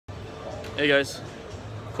Hey guys,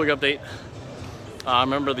 quick update. I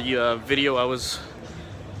remember the video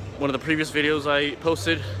one of the previous videos I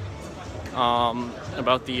posted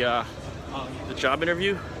about the job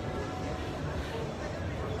interview,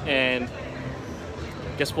 and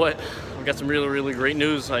guess what? I got some really great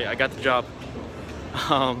news. I got the job.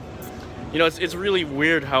 You know, it's really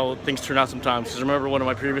weird how things turn out sometimes. Because remember one of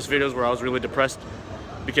my previous videos where I was really depressed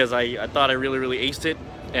because I thought I really aced it,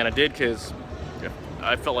 and I did because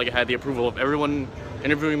I felt like I had the approval of everyone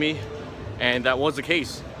interviewing me, and that was the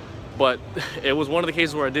case. But it was one of the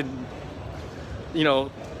cases where I did, you know,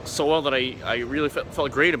 so well that I really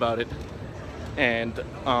felt great about it. And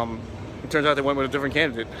it turns out they went with a different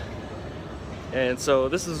candidate. And so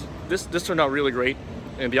this turned out really great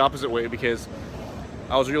in the opposite way, because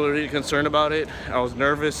I was really concerned about it. I was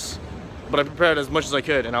nervous, but I prepared as much as I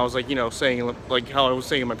could. And I was like, you know, saying like how I was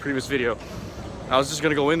saying in my previous video, I was just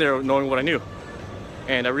gonna go in there knowing what I knew.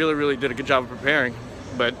 And I really did a good job of preparing.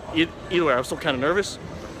 But either way, I was still kind of nervous.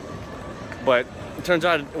 But it turns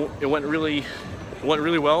out it went really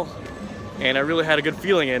well, and I really had a good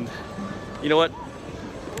feeling. And you know what?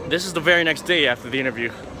 This is the very next day after the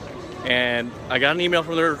interview, and I got an email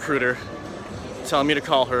from the recruiter telling me to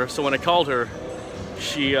call her. So when I called her,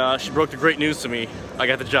 she broke the great news to me. I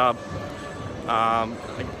got the job.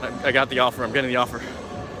 I got the offer. I'm getting the offer.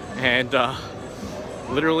 And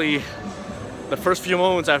literally the first few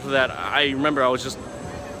moments after that, I remember I was just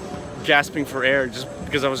gasping for air just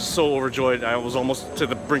because I was just so overjoyed. I was almost to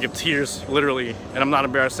the brink of tears, literally. And I'm not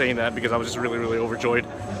embarrassed saying that, because I was just really overjoyed.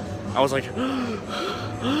 I was like,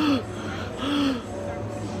 I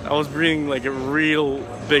was breathing like a real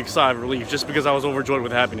big sigh of relief, just because I was overjoyed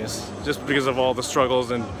with happiness, just because of all the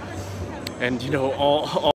struggles and you know, all